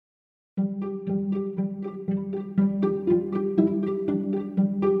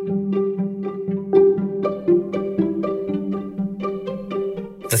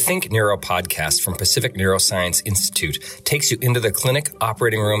Think Neuro podcast from Pacific Neuroscience Institute takes you into the clinic,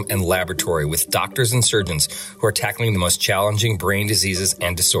 operating room, and laboratory with doctors and surgeons who are tackling the most challenging brain diseases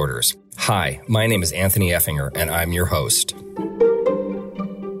and disorders. Hi, my name is Anthony Effinger, and I'm your host.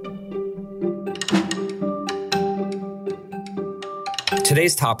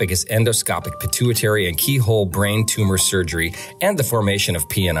 Today's topic is endoscopic pituitary and keyhole brain tumor surgery and the formation of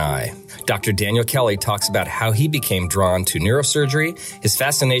PNI. Dr. Daniel Kelly talks about how he became drawn to neurosurgery, his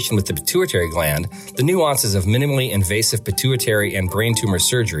fascination with the pituitary gland, the nuances of minimally invasive pituitary and brain tumor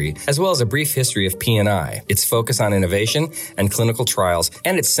surgery, as well as a brief history of PNI, its focus on innovation and clinical trials,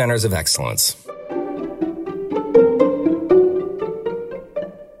 and its centers of excellence.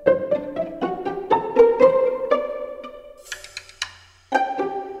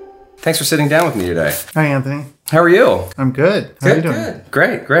 Thanks for sitting down with me today. Hi, Anthony. How are you? I'm good. How are you doing?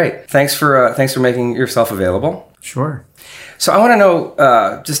 Good. Great. Thanks for making yourself available. Sure. So I want to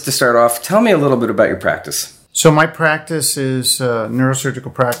know, just to start off, tell me a little bit about your practice. So my practice is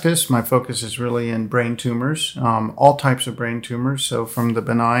neurosurgical practice. My focus is really in brain tumors, all types of brain tumors, so from the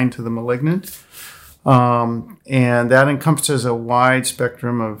benign to the malignant. And that encompasses a wide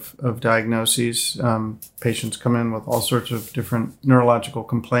spectrum of diagnoses. Patients come in with all sorts of different neurological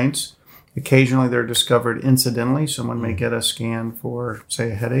complaints. Occasionally they're discovered incidentally. Someone may get a scan for,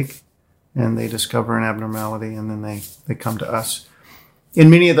 say, a headache, and they discover an abnormality, and then they come to us. In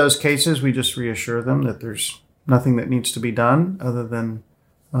many of those cases, we just reassure them that there's nothing that needs to be done other than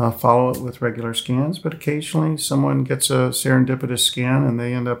follow it with regular scans. But occasionally someone gets a serendipitous scan, and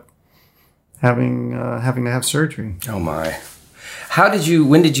they end up having to have surgery. Oh my!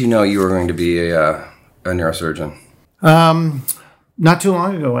 When did you know you were going to be a neurosurgeon? Not too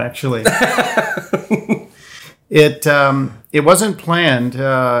long ago, actually. It wasn't planned.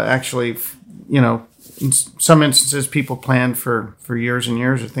 Actually, in some instances, people plan for years and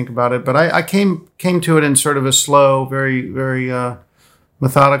years to think about it. But I came to it in sort of a slow, very, very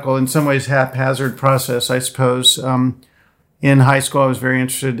methodical, in some ways haphazard process, I suppose. In high school, I was very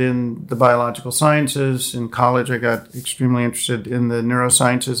interested in the biological sciences. In college, I got extremely interested in the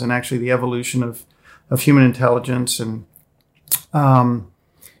neurosciences and actually the evolution of human intelligence. And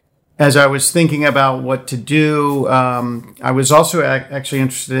as I was thinking about what to do, I was also actually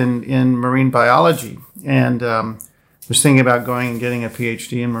interested in marine biology, and was thinking about going and getting a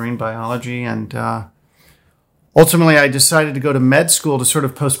PhD in marine biology. And ultimately, I decided to go to med school to sort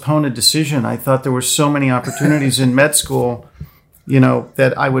of postpone a decision. I thought there were so many opportunities in med school,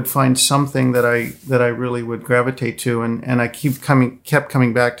 that I would find something that I really would gravitate to. And I kept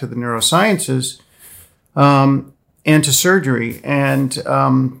coming back to the neurosciences and to surgery.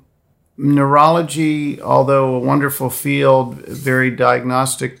 And neurology, although a wonderful field, very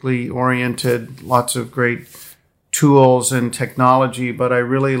diagnostically oriented, lots of great tools and technology, but I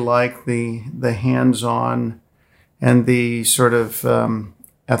really like the hands-on and the sort of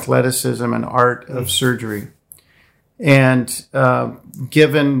athleticism and art of surgery. And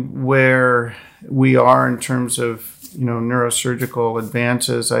given where we are in terms of neurosurgical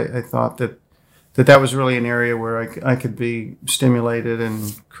advances, I thought that was really an area where I could be stimulated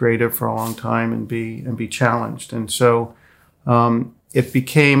and creative for a long time and be challenged. And so it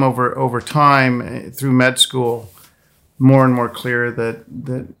became over time through med school more and more clear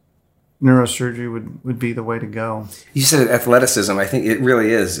that neurosurgery would be the way to go. You said athleticism. I think it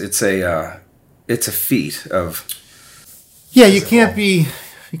really is. It's a feat of. Yeah, you can't be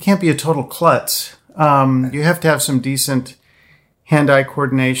a total klutz. You have to have some decent hand-eye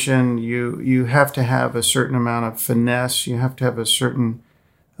coordination. You have to have a certain amount of finesse. You have to have a certain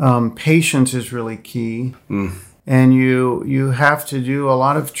patience is really key, and you have to do a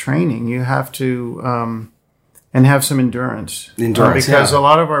lot of training. You have to. And have some endurance. Because a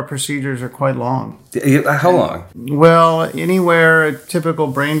lot of our procedures are quite long. How long? Well, a typical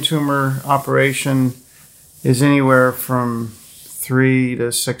brain tumor operation is anywhere from 3 to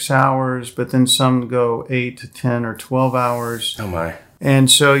 6 hours, but then some go 8 to 10 or 12 hours. Oh my!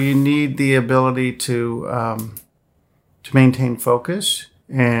 And so you need the ability to maintain focus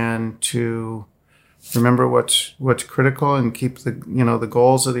and to remember what's critical and keep the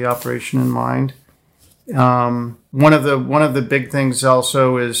goals of the operation in mind. One of the big things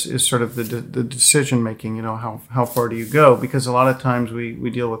also is sort of the decision making. How far do you go? Because a lot of times we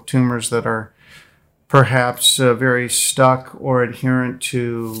deal with tumors that are perhaps very stuck or adherent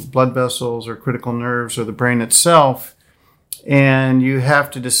to blood vessels or critical nerves or the brain itself, and you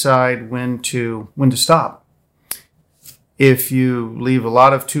have to decide when to stop. If you leave a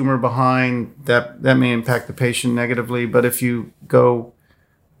lot of tumor behind, that may impact the patient negatively. But if you go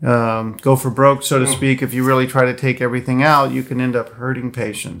go for broke, so to speak. If you really try to take everything out, you can end up hurting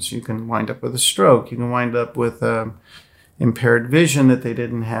patients. You can wind up with a stroke. You can wind up with impaired vision that they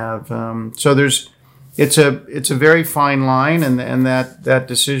didn't have. So it's a very fine line, and that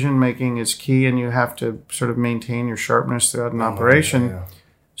decision making is key, and you have to sort of maintain your sharpness throughout an operation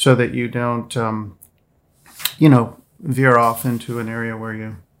so that you don't, veer off into an area where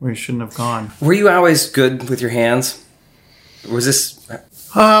you shouldn't have gone. Were you always good with your hands? Was this?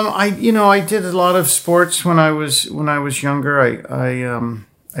 I did a lot of sports when I was younger.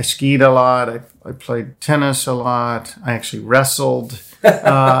 I skied a lot. I played tennis a lot. I actually wrestled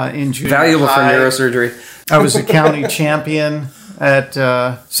in junior Valuable high. for neurosurgery. I was a county champion at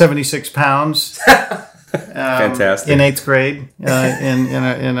 76 pounds. Fantastic. In 8th grade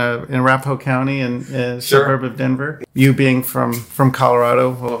in Arapahoe County in a suburb of Denver. You being from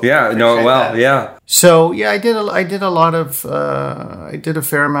Colorado. Yeah. So yeah, I did a lot of I did a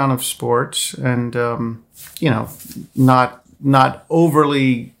fair amount of sports, and not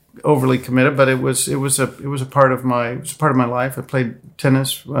overly committed, but it was a part of my life. I played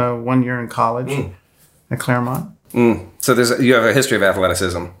tennis 1 year in college at Claremont. So you have a history of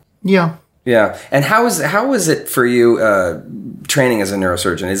athleticism. Yeah. Yeah. And how is it for you training as a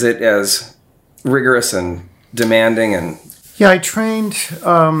neurosurgeon? Is it as rigorous and demanding? And yeah, I trained.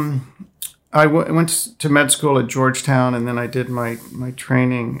 I went to med school at Georgetown, and then I did my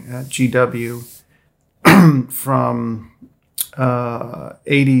training at GW from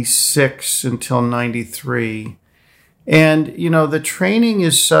 86 until 93. And, the training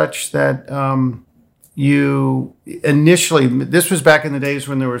is such that you initially, this was back in the days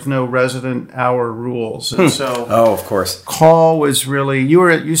when there was no resident hour rules. And so, of course, call was really,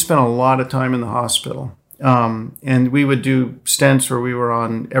 you spent a lot of time in the hospital. And we would do stints where we were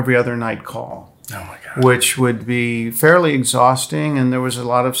on every other night call. Oh my God. Which would be fairly exhausting, and there was a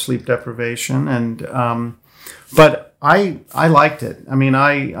lot of sleep deprivation. And but I liked it. I mean,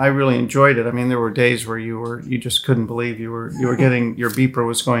 I really enjoyed it. I mean, there were days where you just couldn't believe you were getting, your beeper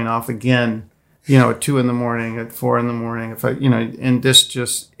was going off again, at 2 a.m, at 4 a.m, and this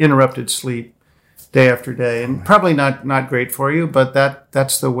just interrupted sleep day after day, and probably not great for you, but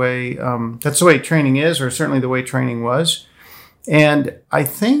that's the way training is, or certainly the way training was. And I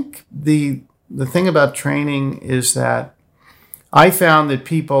think the thing about training is that I found that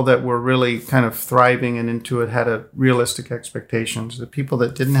people that were really kind of thriving and into it had a realistic expectations. The people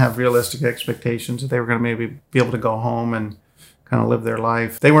that didn't have realistic expectations, that they were going to maybe be able to go home and kind of live their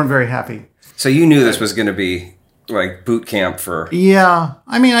life, they weren't very happy. So you knew this was going to be like boot camp for... Yeah.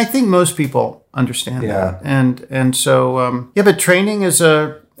 I mean, I think most people understand that. And so, but training is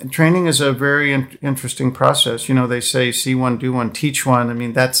a very interesting process. They say, see one, do one, teach one. I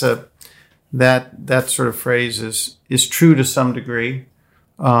mean, that sort of phrase is true to some degree.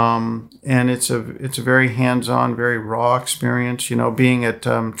 And it's a very hands-on, very raw experience. Being at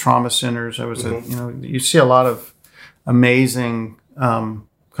trauma centers, I was you see a lot of amazing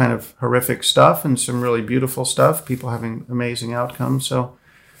kind of horrific stuff and some really beautiful stuff, people having amazing outcomes. So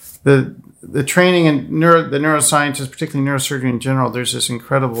the training in the neurosciences, particularly neurosurgery in general, there's this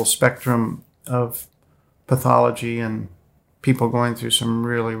incredible spectrum of pathology and people going through some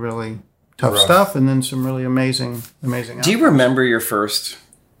really, really tough stuff, and then some really amazing outcomes. Do you remember your first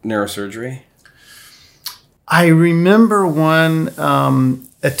neurosurgery? I remember one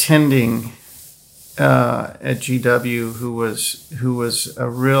attending at GW who was a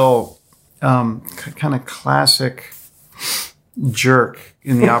real kind of classic jerk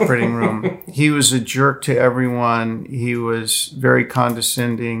in the operating room. He was a jerk to everyone. He was very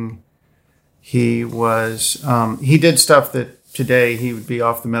condescending. He was he did stuff that today he would be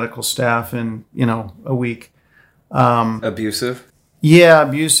off the medical staff in a week. Abusive? Yeah,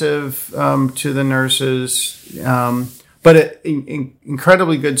 abusive to the nurses, but an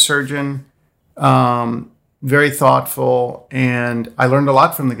incredibly good surgeon. Very thoughtful, and I learned a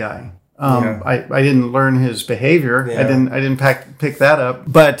lot from the guy. I didn't learn his behavior. Yeah. I didn't pick that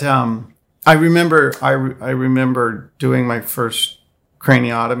up. But I remember doing my first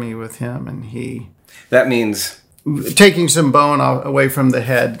craniotomy with him, and that means taking some bone away from the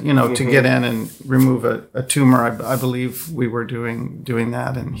head, to get in and remove a tumor. I believe we were doing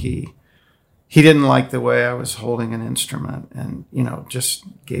that, and he didn't like the way I was holding an instrument, and just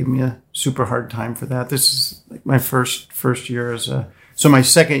gave me a super hard time for that. This is like my first year so my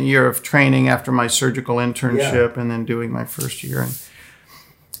second year of training after my surgical internship, and then doing my first year.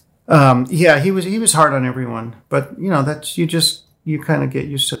 And he was hard on everyone, but that's you kind of get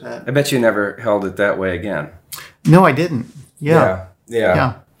used to that. I bet you never held it that way again. No, I didn't. Yeah.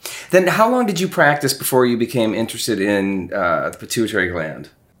 Then how long did you practice before you became interested in the pituitary gland?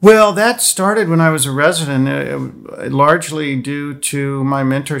 Well, that started when I was a resident, largely due to my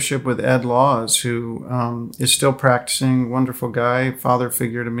mentorship with Ed Laws, who is still practicing. Wonderful guy, father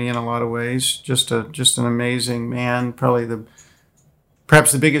figure to me in a lot of ways. Just an amazing man, probably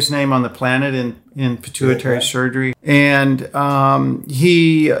perhaps the biggest name on the planet in pituitary surgery. And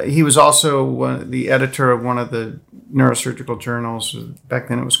he was also the editor of one of the neurosurgical journals. Back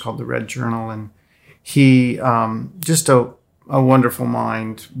then, it was called the Red Journal, and he just a wonderful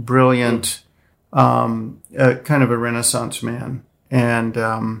mind, brilliant, kind of a Renaissance man.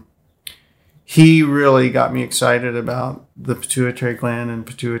 And he really got me excited about the pituitary gland and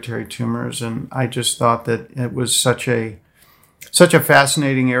pituitary tumors. And I just thought that it was such a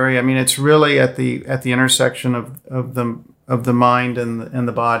fascinating area. I mean, it's really at the intersection of the mind and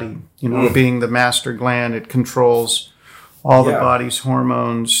the body. You know, being the master gland, it controls all the body's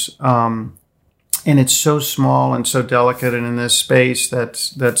hormones. And it's so small and so delicate, and in this space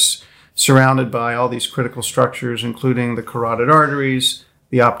that's surrounded by all these critical structures, including the carotid arteries,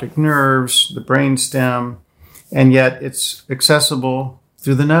 the optic nerves, the brainstem, and yet it's accessible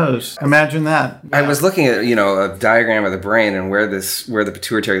through the nose. Imagine that. I was looking at a diagram of the brain and where the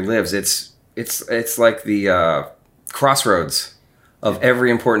pituitary lives. It's like the crossroads of every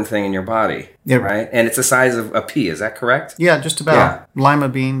important thing in your body, right? And it's the size of a pea. Is that correct? Yeah, just about. Yeah. Lima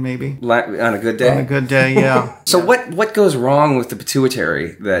bean, maybe. On a good day? On a good day, yeah. So what goes wrong with the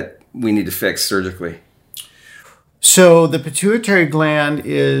pituitary that we need to fix surgically? So the pituitary gland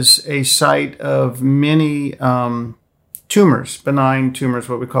is a site of many tumors, benign tumors,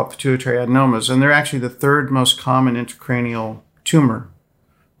 what we call pituitary adenomas. And they're actually the third most common intracranial tumor,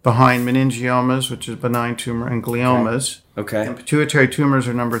 behind meningiomas, which is a benign tumor, and gliomas. Okay. And pituitary tumors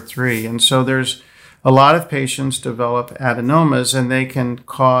are number 3. And so there's a lot of patients develop adenomas, and they can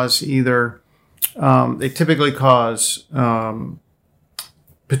cause either, they typically cause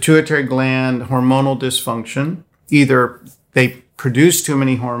pituitary gland hormonal dysfunction. Either they produce too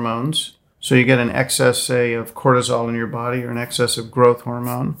many hormones, so you get an excess, say, of cortisol in your body, or an excess of growth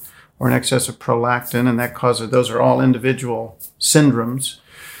hormone, or an excess of prolactin, and that causes, those are all individual syndromes.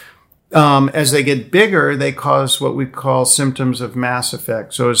 As they get bigger, they cause what we call symptoms of mass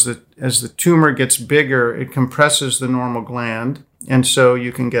effect. So as the tumor gets bigger, it compresses the normal gland, and so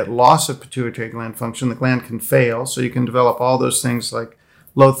you can get loss of pituitary gland function. The gland can fail, so you can develop all those things like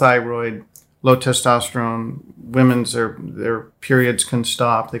low thyroid, low testosterone. Women's their periods can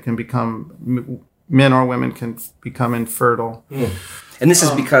stop. They can become, men or women can become infertile. And this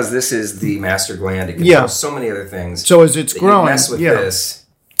is because this is the master gland. It controls so many other things. So as it's growing, you mess with this.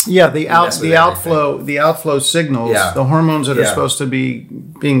 Yeah, the outflow signals, the hormones that are supposed to be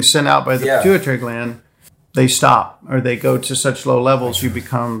being sent out by the pituitary gland, they stop, or they go to such low levels you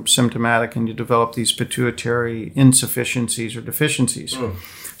become symptomatic and you develop these pituitary insufficiencies or deficiencies.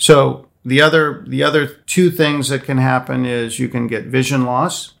 So the other two things that can happen is you can get vision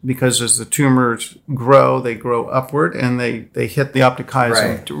loss, because as the tumors grow, they grow upward and they hit the optic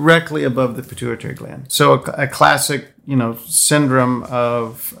chiasm directly above the pituitary gland. So a classic syndrome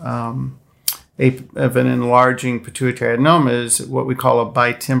of an enlarging pituitary adenoma is what we call a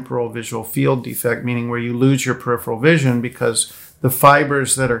bitemporal visual field defect, meaning where you lose your peripheral vision because the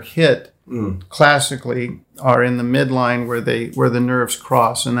fibers that are hit classically are in the midline where the nerves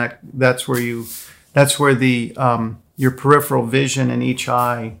cross, and that's where your peripheral vision in each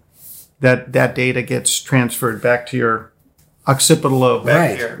eye, that data gets transferred back to your occipital lobe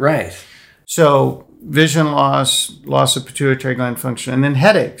back here. Right. So vision loss of pituitary gland function, and then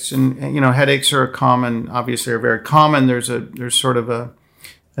headaches. And headaches are very common. There's sort of a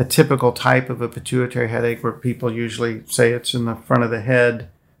typical type of a pituitary headache where people usually say it's in the front of the head,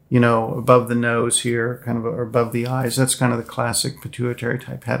 above the nose here, kind of, or above the eyes. That's kind of the classic pituitary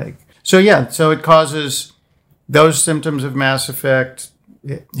type headache. So it causes those symptoms of mass effect,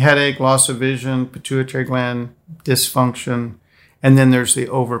 headache, loss of vision, pituitary gland dysfunction, and then there's the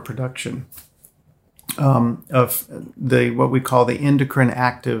overproduction of what we call the endocrine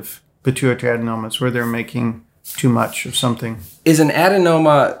active pituitary adenomas, where they're making too much of something. Is an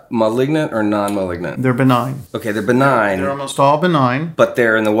adenoma malignant or non-malignant? They're benign. Okay, they're benign. They're almost all benign. But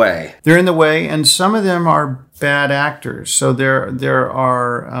they're in the way. They're in the way, and some of them are bad actors. So there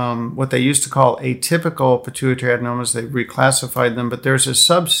are what they used to call atypical pituitary adenomas. They've reclassified them, but there's a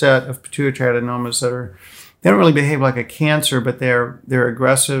subset of pituitary adenomas they don't really behave like a cancer, but they're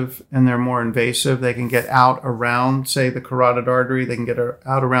aggressive and they're more invasive. They can get out around, say, the carotid artery. They can get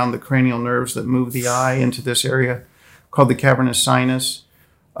out around the cranial nerves that move the eye into this area called the cavernous sinus.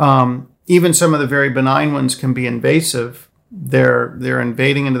 Even some of the very benign ones can be invasive. They're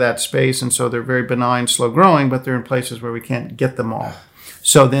invading into that space, and so they're very benign, slow growing, but they're in places where we can't get them all.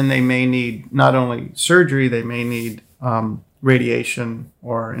 So then they may need not only surgery, they may need radiation,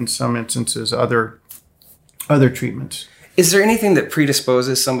 or in some instances, other treatments. Is there anything that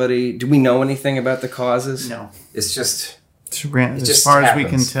predisposes somebody? Do we know anything about the causes? No. It's just... as far as we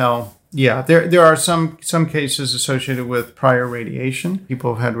can tell. Yeah, there are some cases associated with prior radiation.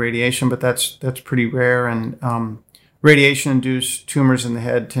 People have had radiation, but that's pretty rare. And radiation-induced tumors in the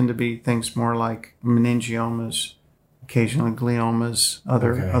head tend to be things more like meningiomas, occasionally gliomas,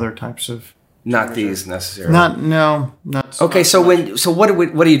 other types of. Not these necessarily. Not. Okay, so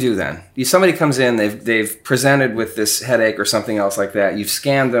what do you do then? Somebody comes in, they've presented with this headache or something else like that. You've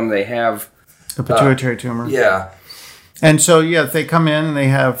scanned them. They have a pituitary tumor. Yeah. And so, if they come in and they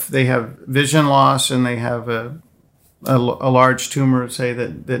have vision loss and they have a large tumor, say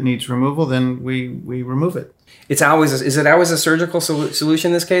that needs removal, then we remove it. Is it always a surgical solution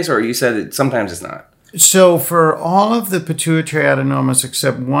in this case, or you said that sometimes it's not? So for all of the pituitary adenomas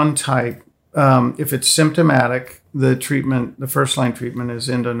except one type, if it's symptomatic, the first line treatment is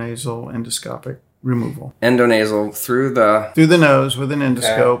endonasal endoscopic removal. Endonasal through the nose with an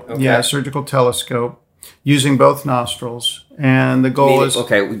endoscope. Okay. Yeah, surgical telescope. Using both nostrils, and the goal is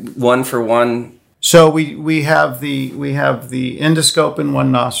one for one. So we have the endoscope in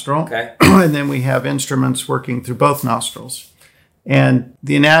one nostril, and then we have instruments working through both nostrils. And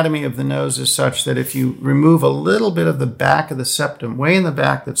the anatomy of the nose is such that if you remove a little bit of the back of the septum, way in the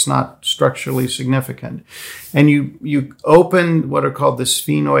back that's not structurally significant, and you open what are called the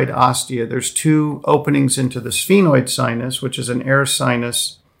sphenoid ostia. There's two openings into the sphenoid sinus, which is an air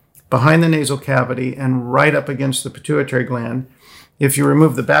sinus behind the nasal cavity and right up against the pituitary gland. If you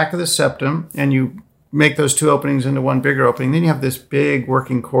remove the back of the septum and you make those two openings into one bigger opening, then you have this big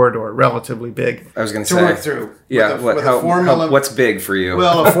working corridor, relatively big. I was going to work through. Yeah, what's big for you?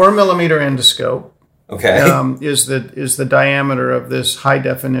 Well, a 4 millimeter endoscope. Okay. Is the diameter of this high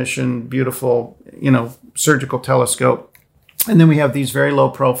definition, beautiful, surgical telescope. And then we have these very low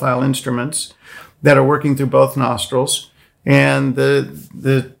profile instruments that are working through both nostrils. And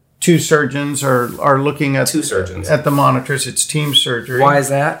the two surgeons are looking at the monitors. It's team surgery. Why is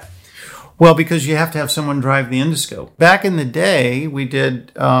that? Well, because you have to have someone drive the endoscope. Back in the day, we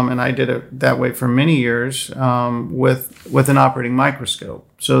did, and I did it that way for many years, with an operating microscope.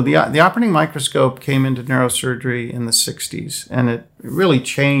 So the operating microscope came into neurosurgery in the 60s, and it really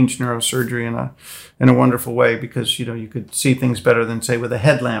changed neurosurgery in a wonderful way, because you could see things better than, say, with a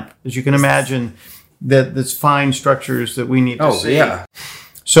headlamp. As you can imagine, that this fine structures that we need to see. Oh, yeah.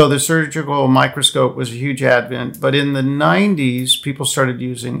 So the surgical microscope was a huge advent, but in the 90s, people started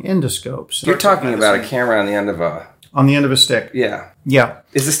using endoscopes. You're talking about a camera on the end of a stick. Yeah. Yeah.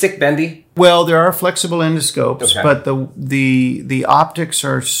 Is the stick bendy? Well, there are flexible endoscopes, but the optics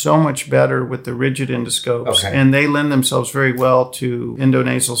are so much better with the rigid endoscopes, and they lend themselves very well to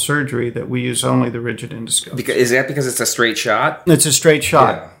endonasal surgery that we use only the rigid endoscopes. Is that because it's a straight shot? It's a straight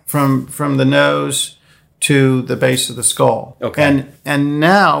shot from the nose to the base of the skull. Okay. And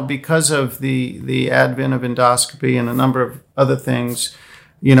now, because of the advent of endoscopy and a number of other things,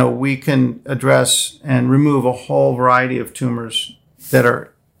 we can address and remove a whole variety of tumors that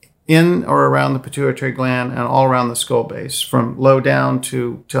are in or around the pituitary gland and all around the skull base, from low down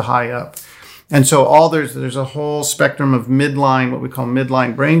to high up. And so there's a whole spectrum of midline, what we call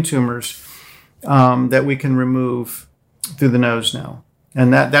midline brain tumors, that we can remove through the nose now.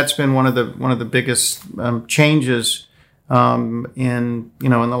 And that's been one of the biggest changes in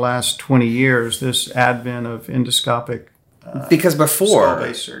the last 20 years. This advent of endoscopic because before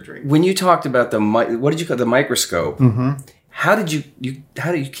skull-based surgery. When you talked about what did you call the microscope? Mm-hmm. How did you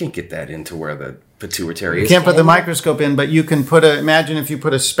can't get that into where the pituitary is? You can't put the microscope in, but you can imagine if you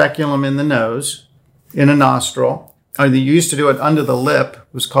put a speculum in the nose, in a nostril. Or you used to do it under the lip.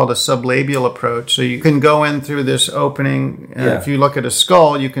 It was called a sublabial approach. So you can go in through this opening. And if you look at a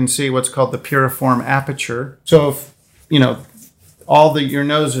skull, you can see what's called the piriform aperture. So if, your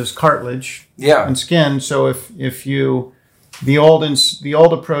nose is cartilage and skin. So if you, the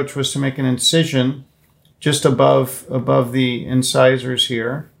old approach was to make an incision just above the incisors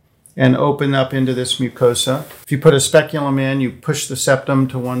here and open up into this mucosa. If you put a speculum in, you push the septum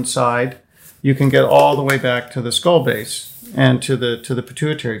to one side, you can get all the way back to the skull base and to the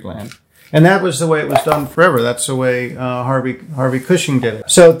pituitary gland. And that was the way it was done forever. That's the way Harvey Cushing did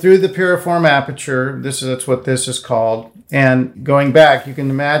it. So through the piriform aperture, that's what this is called. And going back, you can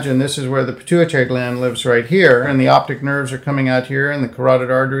imagine this is where the pituitary gland lives right here, and the optic nerves are coming out here, and the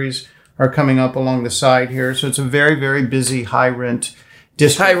carotid arteries are coming up along the side here. So it's a very, very busy, high-rent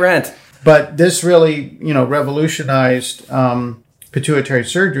district. High rent. But this really, revolutionized pituitary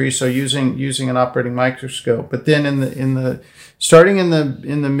surgery, so using an operating microscope. But then starting in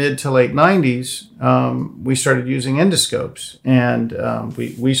the mid to late 90s, we started using endoscopes, and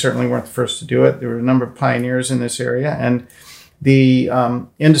we certainly weren't the first to do it. There were a number of pioneers in this area, and the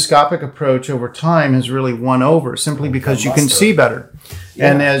endoscopic approach over time has really won over, simply because you can see better.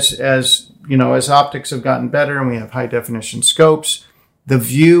 Yeah. And as you know, as optics have gotten better and we have high definition scopes, the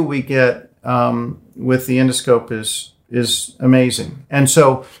view we get with the endoscope is amazing. And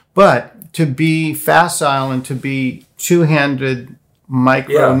so, but to be facile and to be two-handed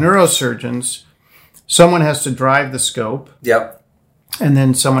micro neurosurgeons, someone has to drive the scope. Yep. And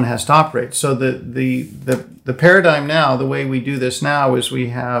then someone has to operate. So the paradigm now, the way we do this now, is we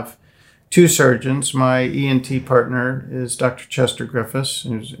have two surgeons. My ENT partner is Dr. Chester Griffiths,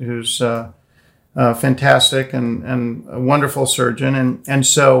 who's fantastic and a wonderful surgeon. And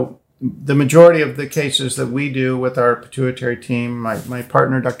so the majority of the cases that we do with our pituitary team, my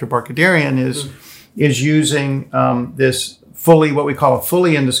partner, Dr. Barkadarian, is using this what we call a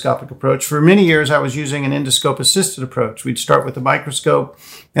fully endoscopic approach. For many years, I was using an endoscope-assisted approach. We'd start with the microscope,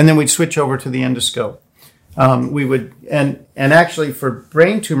 and then we'd switch over to the endoscope. We would, and actually for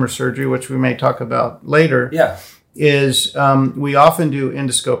brain tumor surgery, which we may talk about later, is we often do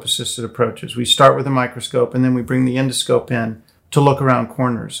endoscope-assisted approaches. We start with a microscope, and then we bring the endoscope in to look around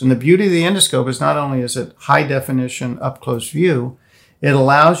corners. And the beauty of the endoscope is not only is it high-definition, up-close view, it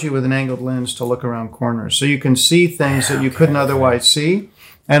allows you with an angled lens to look around corners. So you can see things that you couldn't otherwise see,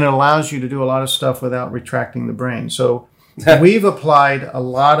 and it allows you to do a lot of stuff without retracting the brain. So we've applied a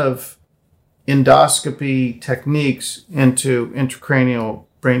lot of endoscopy techniques into intracranial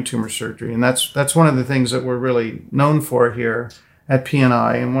brain tumor surgery. And that's one of the things that we're really known for here at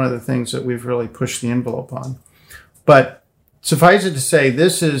PNI, and one of the things that we've really pushed the envelope on. But suffice it to say,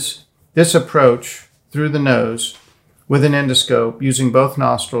 this approach through the nose with an endoscope using both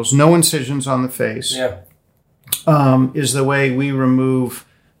nostrils, no incisions on the face, is the way we remove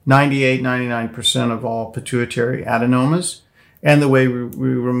 98-99% of all pituitary adenomas, and the way we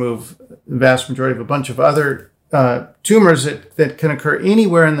remove the vast majority of a bunch of other tumors that can occur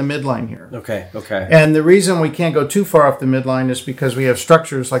anywhere in the midline here. Okay. And the reason we can't go too far off the midline is because we have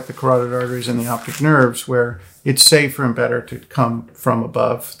structures like the carotid arteries and the optic nerves where it's safer and better to come from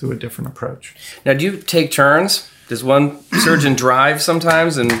above through a different approach. Now, do you take turns? Does one surgeon drive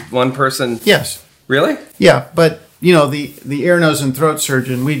sometimes and one person? Yes. Really? Yeah, but you know, the ear, nose, and throat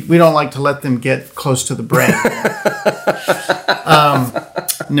surgeon, we don't like to let them get close to the brain.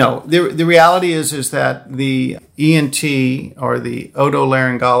 No, the reality is that the ENT or the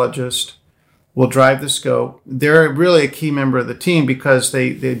otolaryngologist will drive the scope. They're really a key member of the team because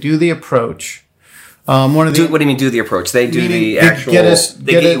they do the approach. What do you mean do the approach? They do the actual.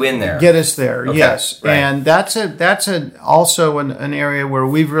 Get you in there. Get us there. Okay, yes, right. And that's also an area where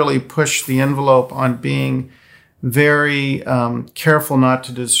we've really pushed the envelope on being very careful not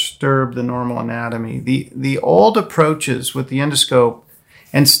to disturb the normal anatomy. The old approaches with the endoscope,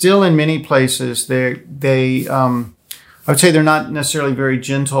 and still in many places, they I would say they're not necessarily very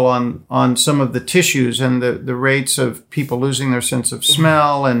gentle on some of the tissues, and the rates of people losing their sense of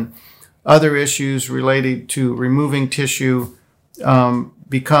smell and other issues related to removing tissue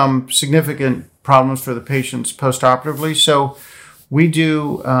become significant problems for the patients postoperatively. So we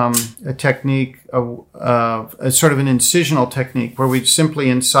do a technique, a sort of an incisional technique, where we simply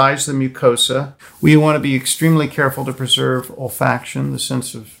incise the mucosa. We want to be extremely careful to preserve olfaction, the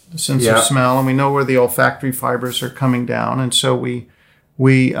sense of smell, and we know where the olfactory fibers are coming down, and so we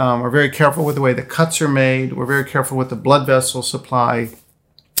are very careful with the way the cuts are made. We're very careful with the blood vessel supply.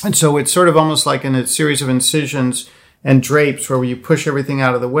 And so it's sort of almost like in a series of incisions and drapes where you push everything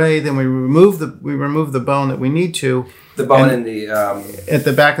out of the way, then we remove the bone that we need to. The bone in the at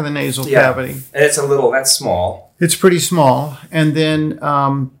the back of the nasal cavity. And that's small. It's pretty small. And then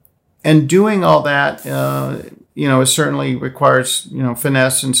and doing all that it certainly requires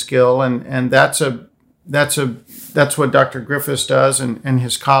finesse and skill, and that's what Dr. Griffiths does and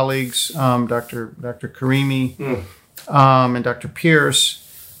his colleagues, Dr. Karimi and Dr. Pierce.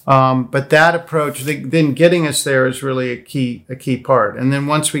 But that approach, then getting us there is really a key part. And then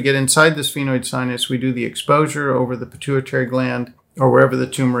once we get inside the sphenoid sinus, we do the exposure over the pituitary gland or wherever the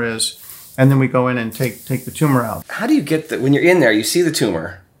tumor is, and then we go in and take the tumor out. How do you get when you're in there, you see the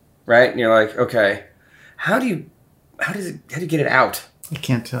tumor, right? And you're like, okay, how do you get it out? I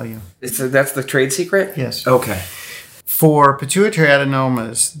can't tell you. That's the trade secret? Yes. Okay. For pituitary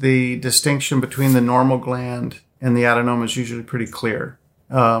adenomas, the distinction between the normal gland and the adenoma is usually pretty clear.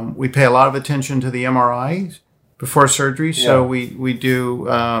 We pay a lot of attention to the MRI before surgery, so we do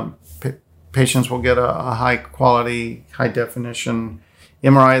patients will get a high quality, high definition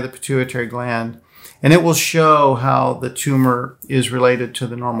MRI of the pituitary gland. And it will show how the tumor is related to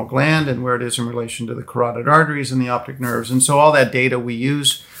the normal gland and where it is in relation to the carotid arteries and the optic nerves. And so all that data we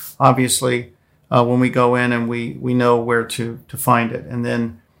use, obviously, when we go in and we know where to find it. And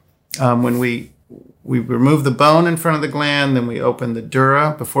then when we remove the bone in front of the gland, then we open the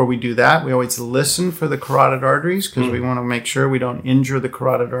dura. Before we do that, we always listen for the carotid arteries because we want to make sure we don't injure the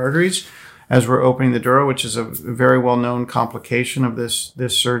carotid arteries as we're opening the dura, which is a very well-known complication of this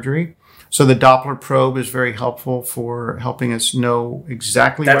surgery. So the Doppler probe is very helpful for helping us know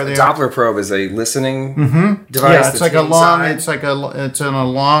exactly where they are. The Doppler probe is a listening device. Yeah, it's like it's on a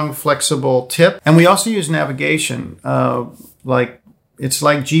long, flexible tip. And we also use navigation, it's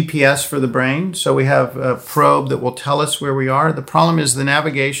like GPS for the brain. So we have a probe that will tell us where we are. The problem is the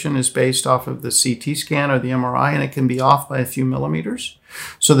navigation is based off of the CT scan or the MRI, and it can be off by a few millimeters.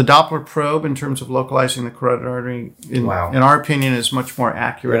 So the Doppler probe, in terms of localizing the carotid artery, in our opinion, is much more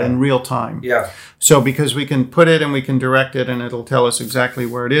accurate in real time. Yeah. So because we can put it and we can direct it, and it'll tell us exactly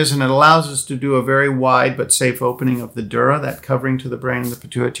where it is, and it allows us to do a very wide but safe opening of the dura, that covering to the brain and the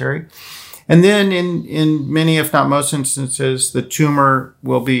pituitary. And then in many, if not most instances, the tumor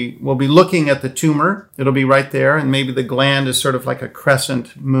we'll be looking at the tumor. It'll be right there, and maybe the gland is sort of like a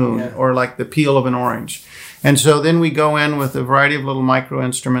crescent moon or like the peel of an orange. And so then we go in with a variety of little micro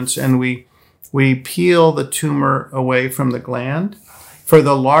instruments, and we peel the tumor away from the gland. For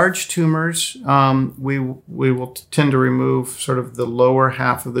the large tumors, we will tend to remove sort of the lower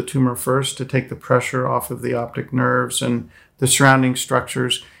half of the tumor first to take the pressure off of the optic nerves and the surrounding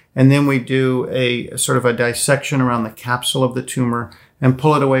structures. And then we do a sort of a dissection around the capsule of the tumor and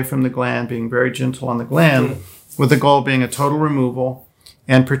pull it away from the gland, being very gentle on the gland, with the goal being a total removal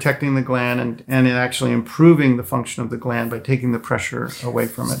and protecting the gland and actually improving the function of the gland by taking the pressure away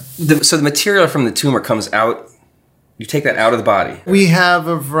from it. So the material from the tumor comes out, you take that out of the body? We have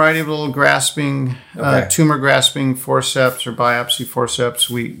a variety of little grasping, tumor grasping forceps or biopsy forceps.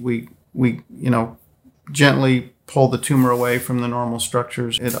 We gently pull the tumor away from the normal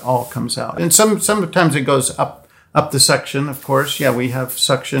structures. It all comes out. And sometimes it goes up the suction, of course. Yeah, we have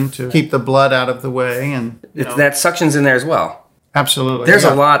suction to keep the blood out of the way. And that suction's in there as well. Absolutely. There's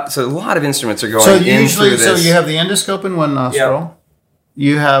a lot of instruments are going in through this. So you have the endoscope in one nostril. Yep.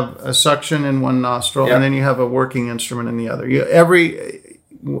 You have a suction in one nostril, and then you have a working instrument in the other.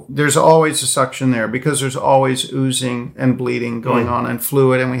 There's always a suction there because there's always oozing and bleeding going on and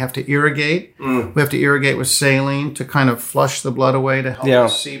fluid, and we have to irrigate. We have to irrigate with saline to kind of flush the blood away to help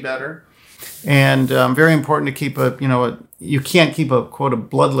us see better. And very important to keep you can't keep a, quote, a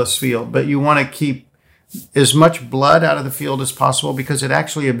bloodless field, but you want to keep as much blood out of the field as possible because it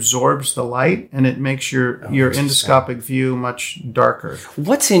actually absorbs the light and it makes your endoscopic view much darker.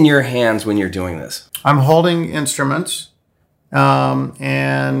 What's in your hands when you're doing this? I'm holding instruments. So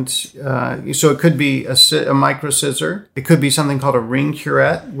it could be a micro scissor. It could be something called a ring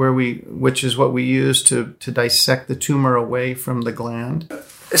curette, which is what we use to dissect the tumor away from the gland.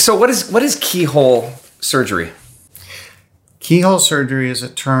 So what is keyhole surgery? Keyhole surgery is a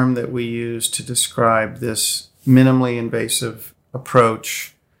term that we use to describe this minimally invasive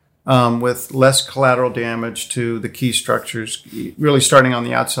approach with less collateral damage to the key structures, really starting on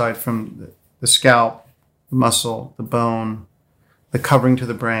the outside from the scalp, the muscle, the bone, the covering to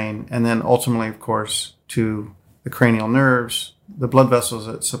the brain, and then ultimately, of course, to the cranial nerves, the blood vessels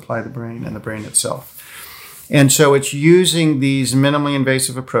that supply the brain, and the brain itself. And so it's using these minimally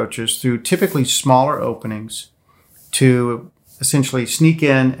invasive approaches through typically smaller openings to essentially sneak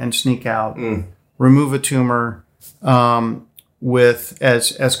in and sneak out, remove a tumor with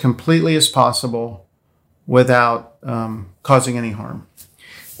as completely as possible without causing any harm.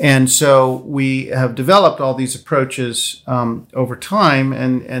 And so we have developed all these approaches over time,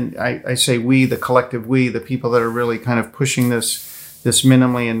 and I say we, the collective we, the people that are really kind of pushing this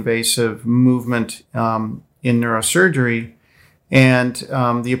minimally invasive movement in neurosurgery. And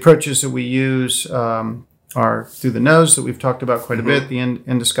the approaches that we use are through the nose that we've talked about quite a bit, the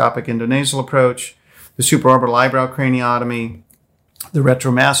endoscopic endonasal approach, the supraorbital eyebrow craniotomy, the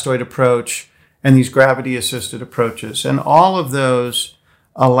retromastoid approach, and these gravity-assisted approaches. And all of those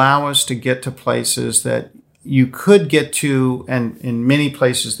allow us to get to places that you could get to, and in many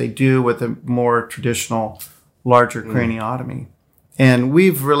places they do, with a more traditional, larger craniotomy. And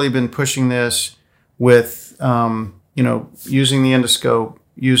we've really been pushing this with, using the endoscope,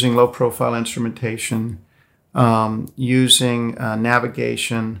 using low-profile instrumentation, using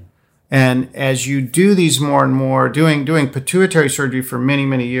navigation, And as you do these more and more, doing pituitary surgery for many,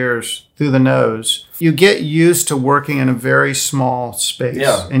 many years through the nose, you get used to working in a very small space.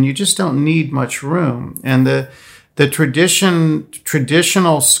 Yeah. And you just don't need much room. And the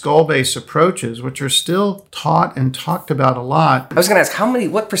traditional skull-based approaches, which are still taught and talked about a lot. I was going to ask,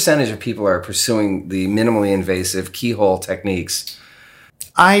 what percentage of people are pursuing the minimally invasive keyhole techniques?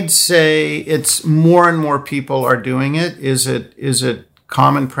 I'd say it's more and more people are doing it. Is it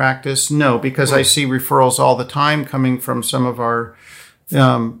common practice? No, because I see referrals all the time coming from some of our,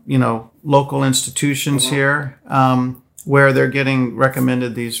 local institutions here, where they're getting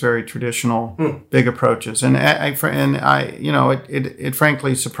recommended these very traditional big approaches. And it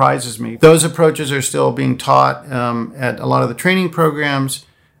frankly surprises me. Those approaches are still being taught at a lot of the training programs.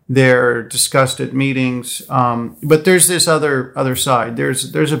 They're discussed at meetings. But there's this other side.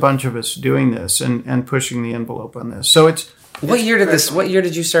 There's a bunch of us doing this and pushing the envelope on this. So What year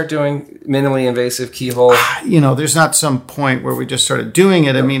did you start doing minimally invasive keyhole? There's not some point where we just started doing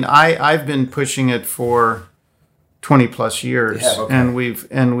it. I mean, I've been pushing it for 20 plus years, and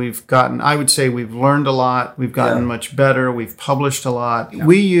we've gotten, I would say we've learned a lot. We've gotten much better. We've published a lot. Yeah.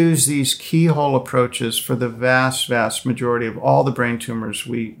 We use these keyhole approaches for the vast, vast majority of all the brain tumors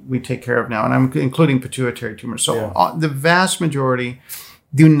we take care of now. And I'm including pituitary tumors. So the vast majority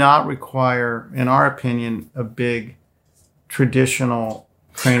do not require, in our opinion, a big traditional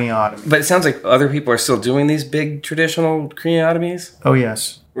craniotomy. But it sounds like other people are still doing these big traditional craniotomies? Oh,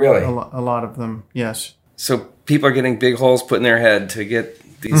 yes. Really? A lot of them, yes. So people are getting big holes put in their head to get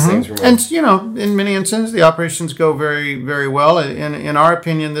these things removed. And, in many instances, the operations go very, very well. In our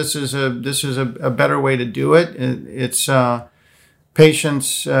opinion, this is a better way to do it. It's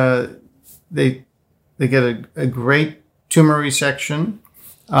patients, they get a great tumor resection,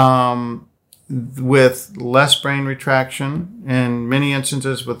 with less brain retraction, in many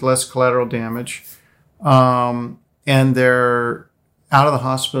instances with less collateral damage, and they're out of the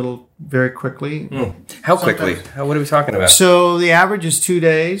hospital very quickly. How quickly? What are we talking about? So the average is 2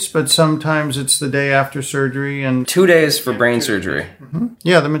 days, but sometimes it's the day after surgery. And 2 days for brain surgery. Mm-hmm.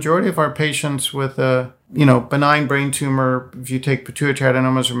 Yeah, the majority of our patients with a benign brain tumor, if you take pituitary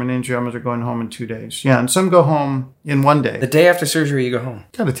adenomas or meningiomas, are going home in 2 days. Yeah, and some go home in 1 day. The day after surgery, you go home.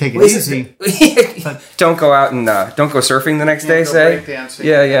 Got to take it easy. Don't go out and don't go surfing the next day, say? Breakdancing.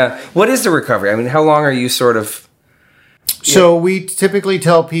 Yeah. What is the recovery? I mean, how long are you sort of... So we typically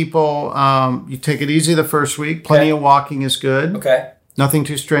tell people, you take it easy the first week. Plenty of walking is good. Okay. Nothing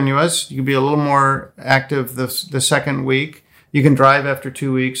too strenuous. You can be a little more active the second week. You can drive after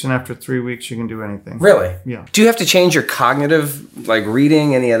 2 weeks, and after 3 weeks, you can do anything. Really? Yeah. Do you have to change your cognitive, like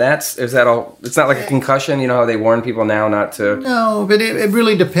reading, any of that? Is that all? It's not like a concussion. You know how they warn people now not to. No, but it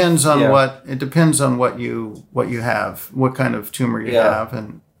really depends on what you have, what kind of tumor you have,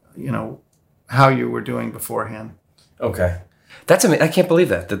 and how you were doing beforehand. Okay. That's amazing. I can't believe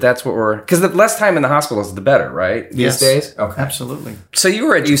that's what we're, because the less time in the hospital is the better, right? These days? Okay. Absolutely. So you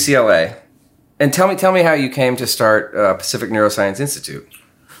were at UCLA, and tell me how you came to start Pacific Neuroscience Institute.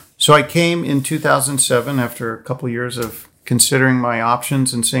 So I came in 2007 after a couple years of considering my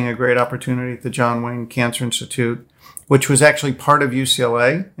options and seeing a great opportunity at the John Wayne Cancer Institute, which was actually part of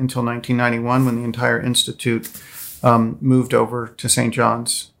UCLA until 1991 when the entire institute moved over to St.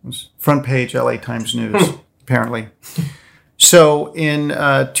 John's. It was front page LA Times News. Apparently. So in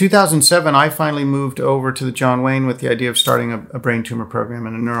 2007, I finally moved over to the John Wayne with the idea of starting a brain tumor program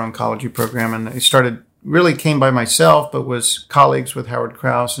and a neuro-oncology program. And I came by myself, but was colleagues with Howard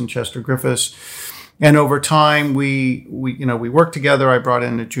Krause and Chester Griffiths. And over time, we worked together. I brought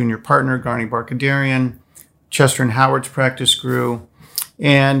in a junior partner, Garni Barkadarian. Chester and Howard's practice grew.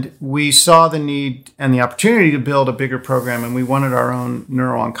 And we saw the need and the opportunity to build a bigger program. And we wanted our own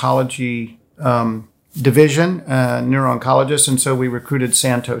neuro-oncology division, neuro-oncologist, and so we recruited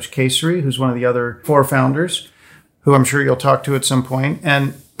Santosh Kesari, who's one of the other 4 founders, who I'm sure you'll talk to at some point.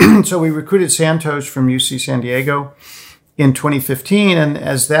 And so we recruited Santosh from UC San Diego in 2015, and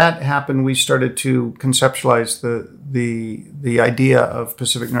as that happened, we started to conceptualize the idea of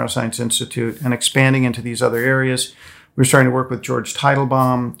Pacific Neuroscience Institute and expanding into these other areas. We were starting to work with George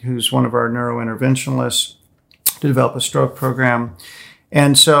Teitelbaum, who's one of our neurointerventionalists, to develop a stroke program.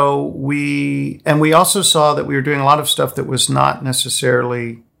 And so we also saw that we were doing a lot of stuff that was not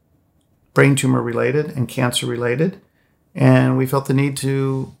necessarily brain tumor related and cancer related. And we felt the need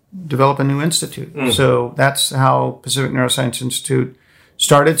to develop a new institute. So that's how Pacific Neuroscience Institute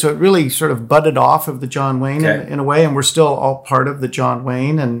started. So it really sort of budded off of the John Wayne in a way. And we're still all part of the John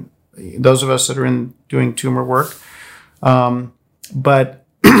Wayne and those of us that are doing tumor work. But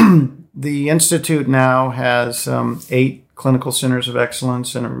the institute now has 8 clinical centers of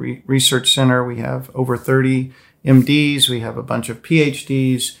excellence and a research center. We have over 30 MDs. We have a bunch of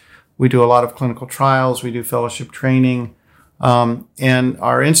PhDs. We do a lot of clinical trials. We do fellowship training. And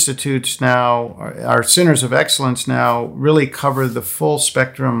our institutes now, our centers of excellence now really cover the full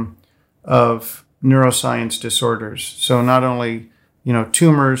spectrum of neuroscience disorders. So not only,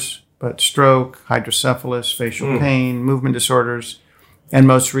 tumors, but stroke, hydrocephalus, facial pain, movement disorders, and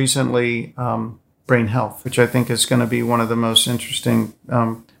most recently, brain health, which I think is going to be one of the most interesting.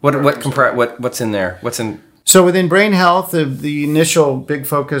 What's in there? So within brain health, the initial big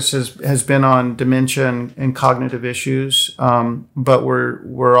focus has been on dementia and cognitive issues, but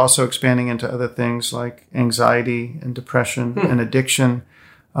we're also expanding into other things like anxiety and depression and addiction.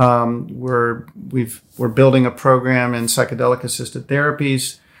 We're building a program in psychedelic assisted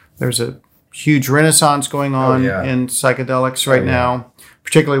therapies. There's a huge renaissance going on in psychedelics right now,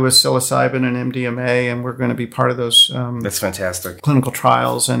 particularly with psilocybin and MDMA, and we're going to be part of those. That's fantastic. Clinical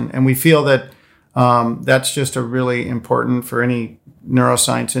trials, and we feel that that's just a really important for any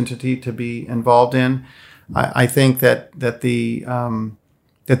neuroscience entity to be involved in. I think that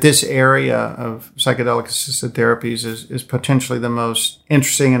this area of psychedelic assisted therapies is potentially the most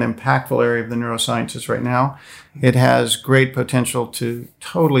interesting and impactful area of the neurosciences right now. It has great potential to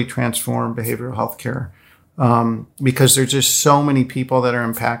totally transform behavioral health care because there's just so many people that are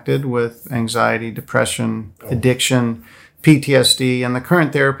impacted with anxiety, depression, addiction, PTSD, and the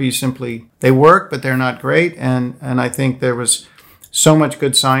current therapies simply, they work, but they're not great. And I think there was so much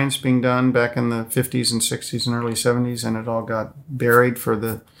good science being done back in the 50s and 60s and early 70s, and it all got buried for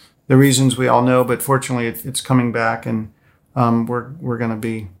the reasons we all know. But fortunately, it's coming back, and we're going to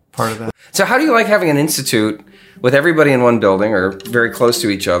be part of that. So how do you like having an institute with everybody in one building or very close to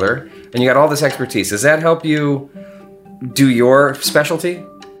each other, and you got all this expertise? Does that help you do your specialty?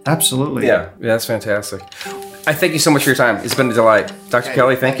 Absolutely. Yeah, that's fantastic. I thank you so much for your time. It's been a delight. Dr.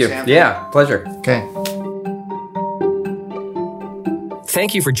 Kelly, thank you. Sam. Yeah, pleasure. Okay.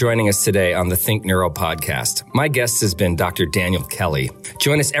 Thank you for joining us today on the Think Neuro podcast. My guest has been Dr. Daniel Kelly.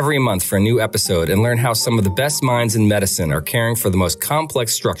 Join us every month for a new episode and learn how some of the best minds in medicine are caring for the most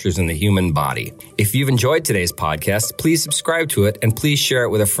complex structures in the human body. If you've enjoyed today's podcast, please subscribe to it and please share it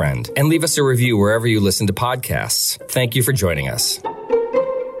with a friend. And leave us a review wherever you listen to podcasts. Thank you for joining us.